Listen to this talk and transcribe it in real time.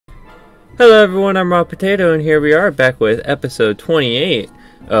Hello everyone, I'm RoG Potato, and here we are back with episode 28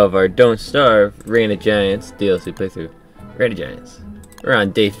 of our Don't Starve Reign of Giants DLC playthrough. Reign of Giants. We're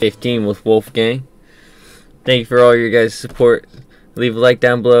on day 15 with Wolfgang. Thank you for all your guys' support. Leave a like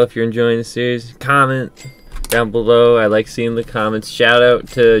down below if you're enjoying the series. Comment down below. I like seeing the comments. Shout out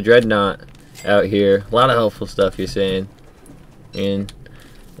to Dreadnought out here. A lot of helpful stuff you're saying. And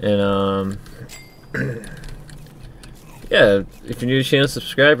yeah, if you're new to the channel,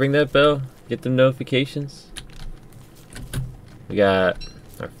 subscribe, ring that bell, get the notifications. We got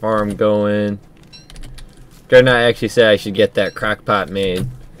our farm going. Dreadnought actually said I should get that crock pot made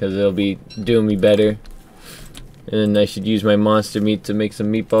because it'll be doing me better. And then I should use my monster meat to make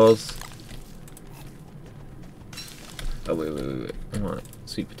some meatballs. Oh, wait. I want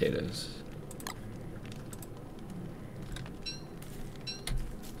sweet potatoes.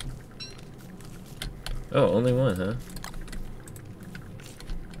 Oh, only one, huh?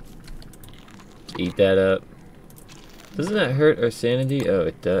 Eat that up. Doesn't that hurt our sanity? Oh,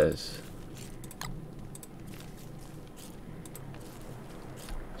 it does.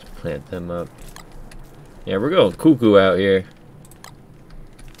 Let's plant them up. Yeah, we're going cuckoo out here.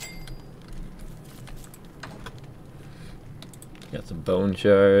 Got some bone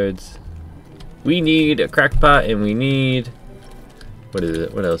shards. We need a crock pot, and we need... What is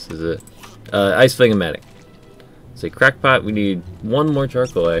it? What else is it? Ice fling-a-amtic. It's a crock pot. We need one more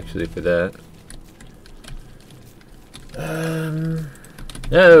charcoal, actually, for that.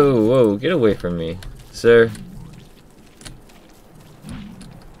 Oh, whoa, get away from me, sir.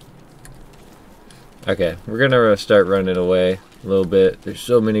 Okay, we're gonna start running away a little bit. There's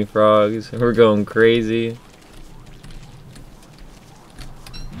so many frogs. We're going crazy.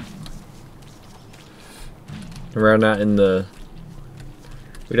 We're not in the...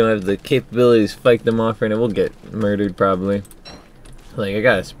 We don't have the capabilities to fight them off right now. We'll get murdered, probably. Like, I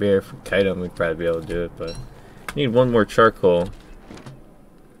got a spear for Kite. We'd probably be able to do it, but... Need one more charcoal.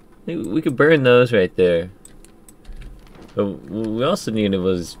 We could burn those right there. But what we also needed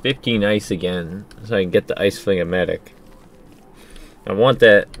was 15 ice again, so I can get the ice fling-a-amtic. I want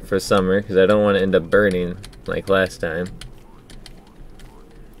that for summer, because I don't want to end up burning like last time.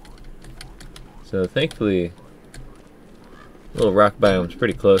 So thankfully, little rock biome's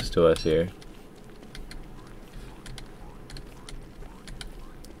pretty close to us here.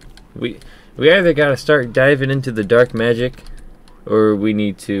 We either gotta start diving into the dark magic, or we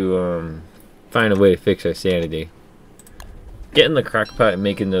need to find a way to fix our sanity. Getting the crock pot and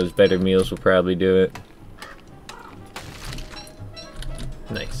making those better meals will probably do it.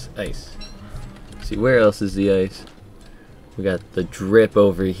 Nice, ice. Let's see, where else is the ice? We got the drip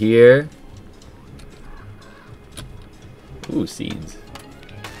over here. Ooh, seeds.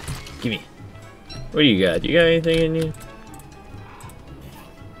 Gimme. What do you got? You got anything in you?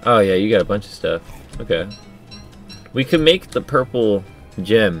 Oh yeah, you got a bunch of stuff. Okay. We could make the purple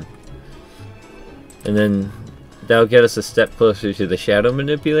gem. And then that'll get us a step closer to the shadow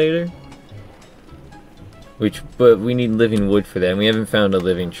manipulator. But we need living wood for that, and we haven't found a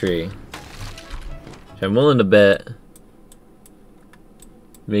living tree. So I'm willing to bet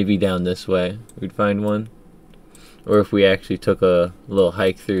maybe down this way we'd find one. Or if we actually took a little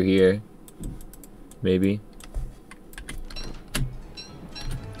hike through here. Maybe.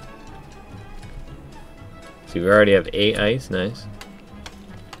 See, we already have 8 ice, nice.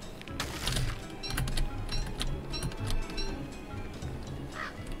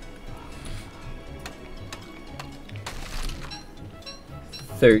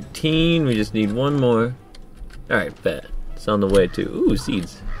 $13, we just need one more. Alright, bet. It's on the way too. Ooh,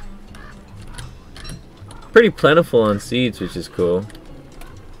 seeds. Pretty plentiful on seeds, which is cool.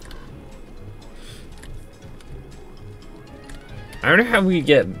 I wonder how we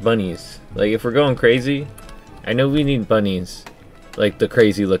get bunnies. Like, if we're going crazy, I know we need bunnies. Like the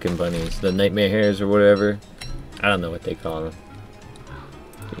crazy looking bunnies. The nightmare hares or whatever. I don't know what they call them.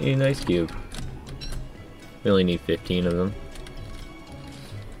 A nice cube. We only need 15 of them.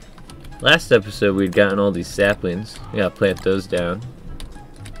 Last episode we'd gotten all these saplings. We gotta plant those down.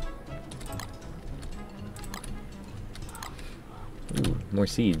 Ooh, more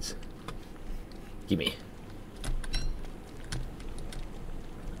seeds. Gimme.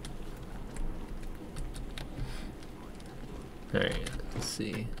 Alright, let's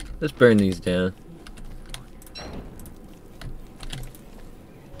see. Let's burn these down.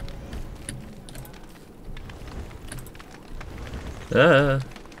 Ah!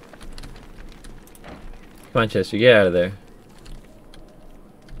 Come on, Chester, get out of there.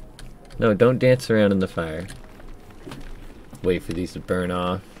 No, don't dance around in the fire. Wait for these to burn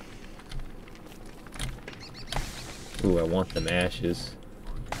off. Ooh, I want them ashes.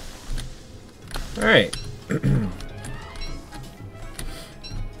 Alright.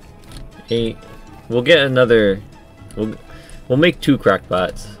 8. We'll get another... We'll make 2 crock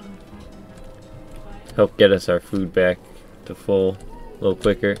pots. Help get us our food back to full a little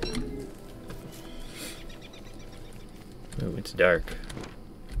quicker. Ooh, it's dark.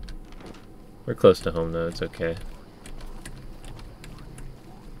 We're close to home though, it's okay.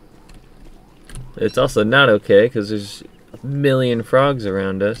 It's also not okay because there's a million frogs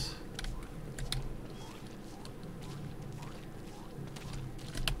around us.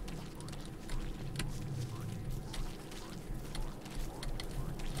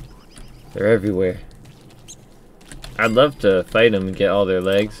 They're everywhere. I'd love to fight them and get all their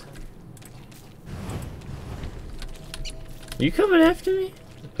legs. Are you coming after me?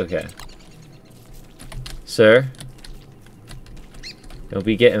 Okay. Sir? Don't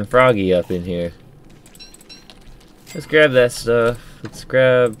be getting froggy up in here. Let's grab that stuff. Let's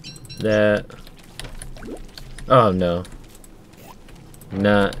grab that. Oh no.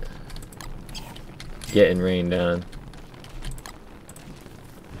 Not getting rained on.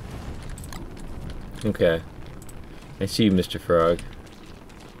 Okay. I see you, Mr. Frog.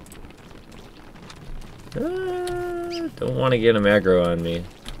 Don't want to get him aggro on me.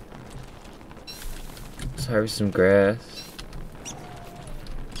 Let's harvest some grass.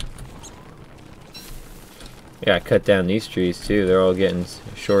 Yeah, I cut down these trees too. They're all getting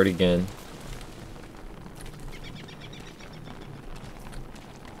short again.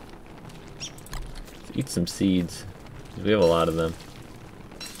 Let's eat some seeds. We have a lot of them.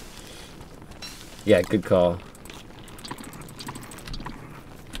 Yeah, good call.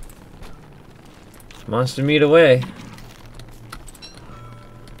 Monster meat away.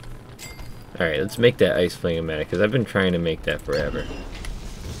 Alright, let's make that ice fling-a-amtic because I've been trying to make that forever.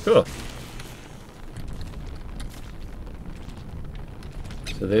 Cool.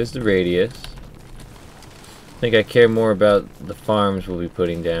 So there's the radius. I think I care more about the farms we'll be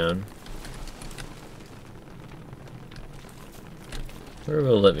putting down. Where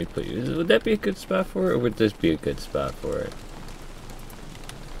will it let me put you? Would that be a good spot for it, or would this be a good spot for it?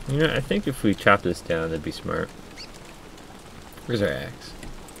 You know, I think if we chop this down, that'd be smart. Where's our axe?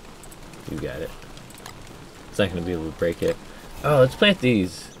 You got it. It's not gonna be able to break it. Oh, let's plant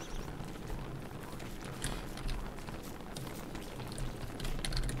these.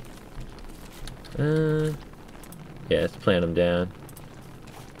 Yeah, let's plant them down.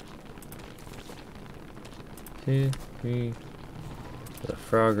 2, 3. There's a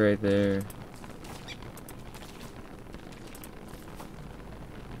frog right there.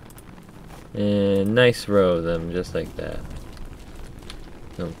 And nice row of them, just like that.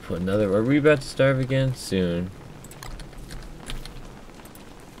 Don't put another. Are we about to starve again? Soon.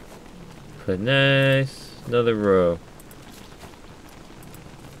 Put nice another row.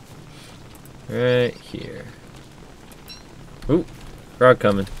 Right here. Ooh, frog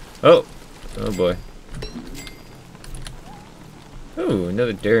coming. Oh, oh boy. Ooh,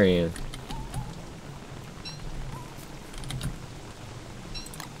 another durian.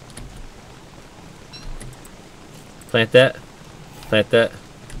 Plant that. Plant that.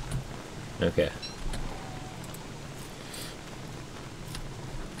 Okay.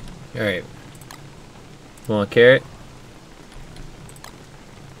 Alright. Want a carrot?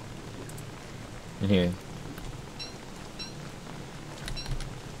 In here.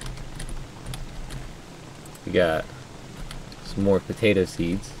 We got some more potato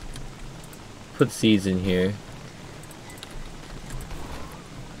seeds. Put seeds in here.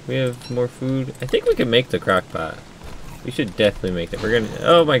 We have more food. I think we can make the crock pot. We should definitely make that. We're gonna.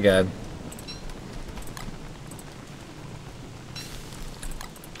 Oh my god.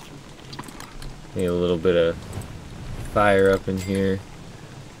 Need a little bit of fire up in here.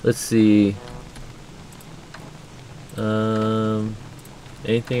 Let's see.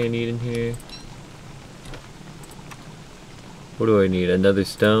 Anything I need in here? What do I need? Another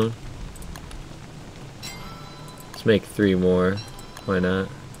stone? Let's make 3 more. Why not?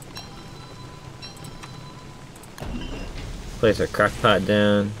 Place our crock pot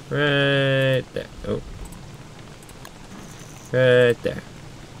down right there. Oh. Right there.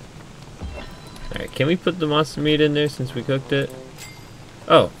 Alright, can we put the monster meat in there since we cooked it?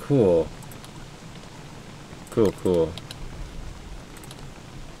 Oh, cool. Cool, cool.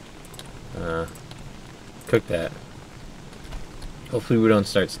 Cook that. Hopefully we don't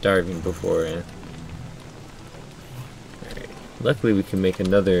start starving beforehand. Alright. Luckily we can make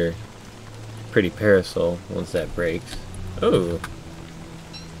another pretty parasol once that breaks. Oh!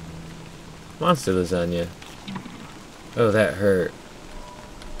 Monster lasagna. Oh, that hurt.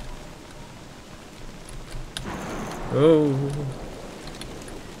 Oh!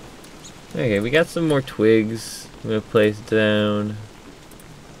 Okay, we got some more twigs. I'm gonna place down.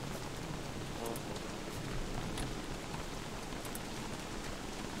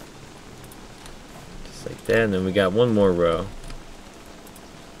 Just like that, and then we got one more row.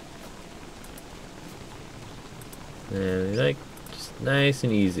 And like, just nice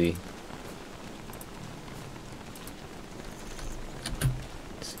and easy.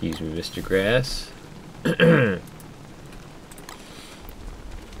 Excuse me, Mr. Grass.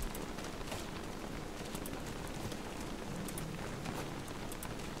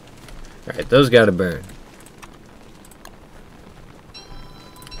 Alright, those gotta burn.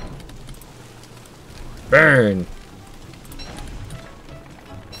 Burn!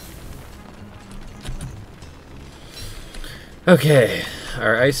 Okay,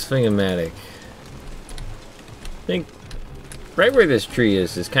 our ice fling-a-amtic. I think right where this tree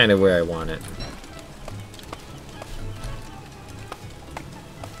is kind of where I want it.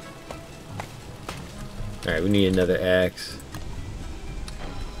 Alright, we need another axe.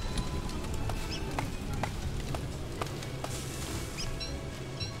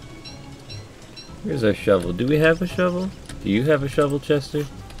 Here's our shovel. Do we have a shovel? Do you have a shovel, Chester?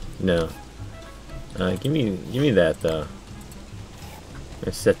 No. Give me that though.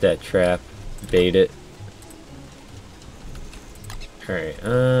 Let's set that trap. Bait it. Alright,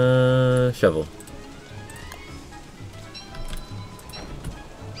 shovel.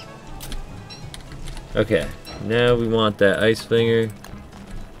 Okay, now we want that ice flinger.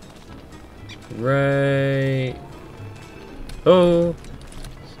 Right. Oh!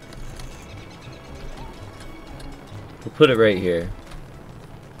 We'll put it right here.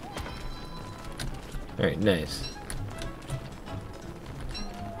 Alright, nice.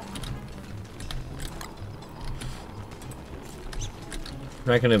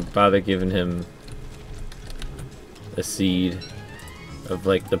 I'm not gonna bother giving him a seed of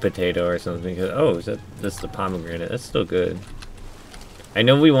like the potato or something. Cause, oh, that's the pomegranate. That's still good. I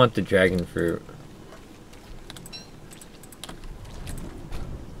know we want the dragon fruit.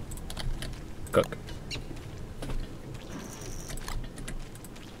 Cook.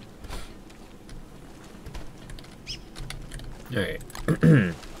 Alright.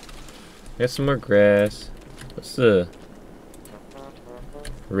 Got some more grass. What's the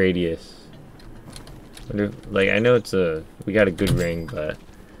radius? Like, I know we got a good ring, but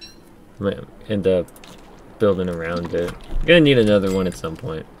I might end up building around it. I'm gonna need another one at some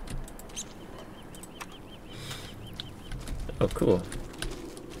point. Oh, cool.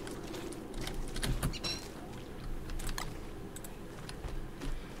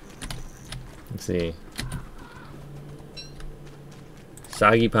 Let's see.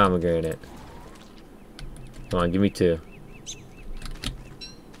 Soggy pomegranate. Come on, give me 2.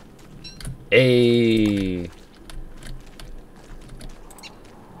 Hey!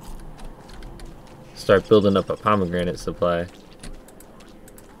 Start building up a pomegranate supply.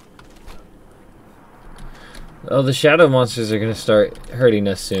 Oh, the shadow monsters are gonna start hurting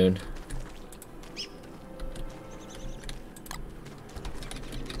us soon.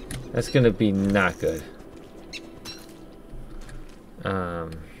 That's gonna be not good.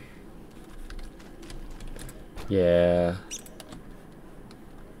 Yeah.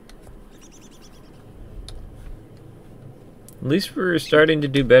 At least we're starting to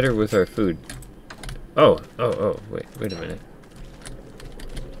do better with our food. Oh, wait a minute.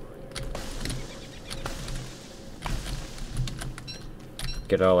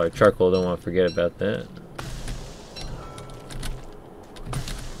 Get all our charcoal, don't want to forget about that.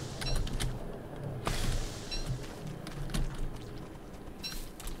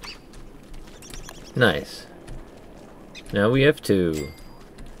 Nice. Now we have 2.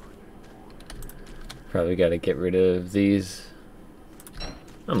 Probably got to get rid of these.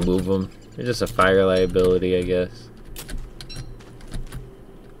 I'll move them. They're just a fire liability, I guess.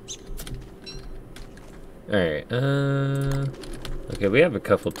 Alright, okay, we have a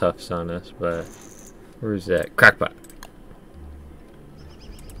couple tufts on us, but where's that? Crackpot.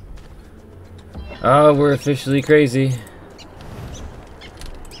 Oh, we're officially crazy.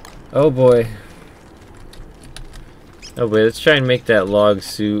 Oh boy. Oh wait, let's try and make that log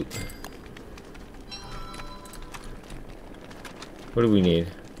suit. What do we need?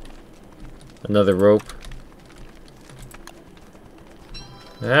 Another rope.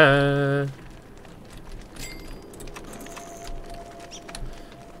 Ah.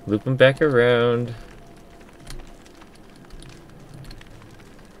 Loop him back around.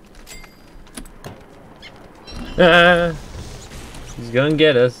 Ah. He's gonna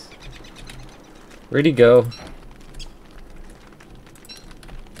get us. Where'd he go?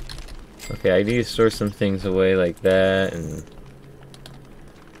 Okay, I need to store some things away like that, and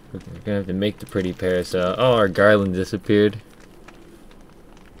We're gonna have to make the pretty parasol. Oh, our garland disappeared.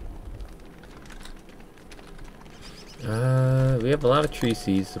 We have a lot of tree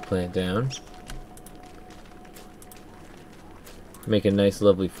seeds to plant down. Make a nice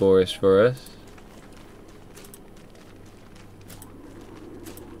lovely forest for us.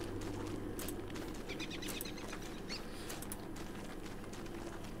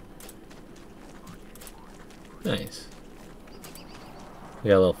 Nice. We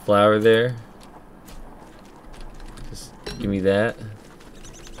got a little flower there. Just give me that.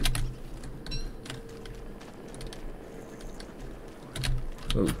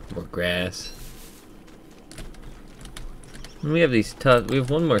 Ooh, more grass. And we have these tufts. We have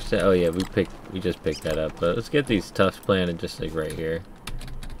one more set. Oh yeah, we just picked that up. But let's get these tufts planted just like right here.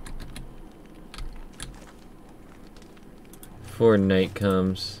 Before night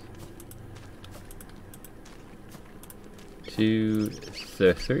comes. 2,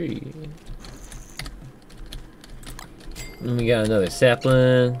 3. And we got another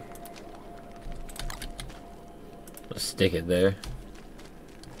sapling. Let's stick it there.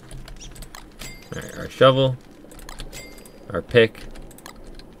 Alright, our shovel, our pick,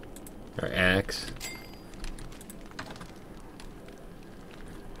 our axe.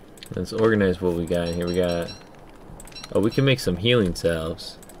 Let's organize what we got in here. We got... Oh, we can make some healing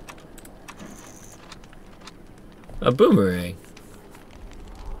salves. A boomerang.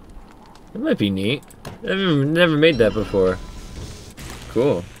 That might be neat. I've never made that before.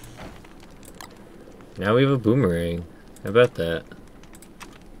 Cool. Now we have a boomerang. How about that?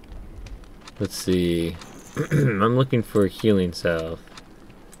 Let's see. I'm looking for a healing salve.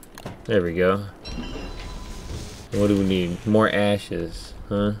 There we go. What do we need? More ashes,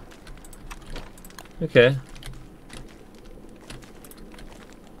 huh? Okay.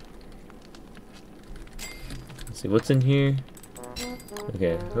 Let's see what's in here.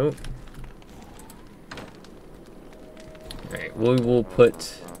 Okay. Oh. Alright, we will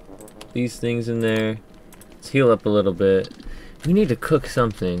put these things in there. Let's heal up a little bit. We need to cook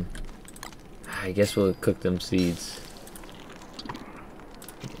something. I guess we'll cook them seeds.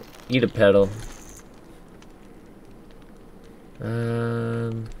 Eat a petal.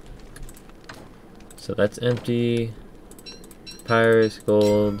 So that's empty. Papyrus,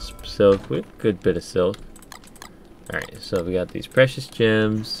 gold, silk. We have a good bit of silk. Alright, so we got these precious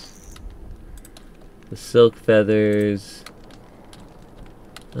gems. The silk feathers.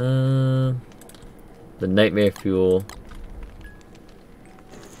 The nightmare fuel.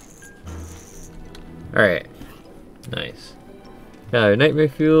 Alright. Nice. Got our nightmare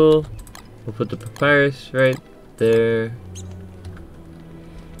fuel. We'll put the papyrus right there.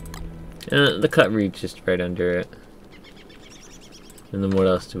 And the cut reed just right under it. And then what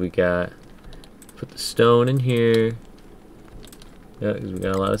else do we got? Put the stone in here. Yeah, because we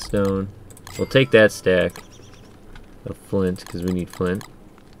got a lot of stone. We'll take that stack of flint because we need flint.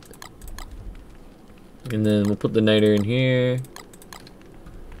 And then we'll put the niter in here.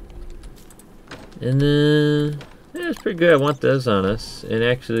 And then, yeah, it's pretty good. I want those on us. And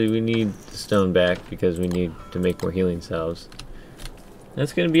actually, we need the stone back because we need to make more healing salves.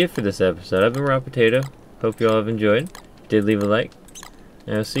 That's going to be it for this episode. I've been Raw Potato. Hope you all have enjoyed. Did leave a like.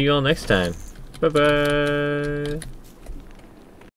 And I'll see you all next time. Bye-bye.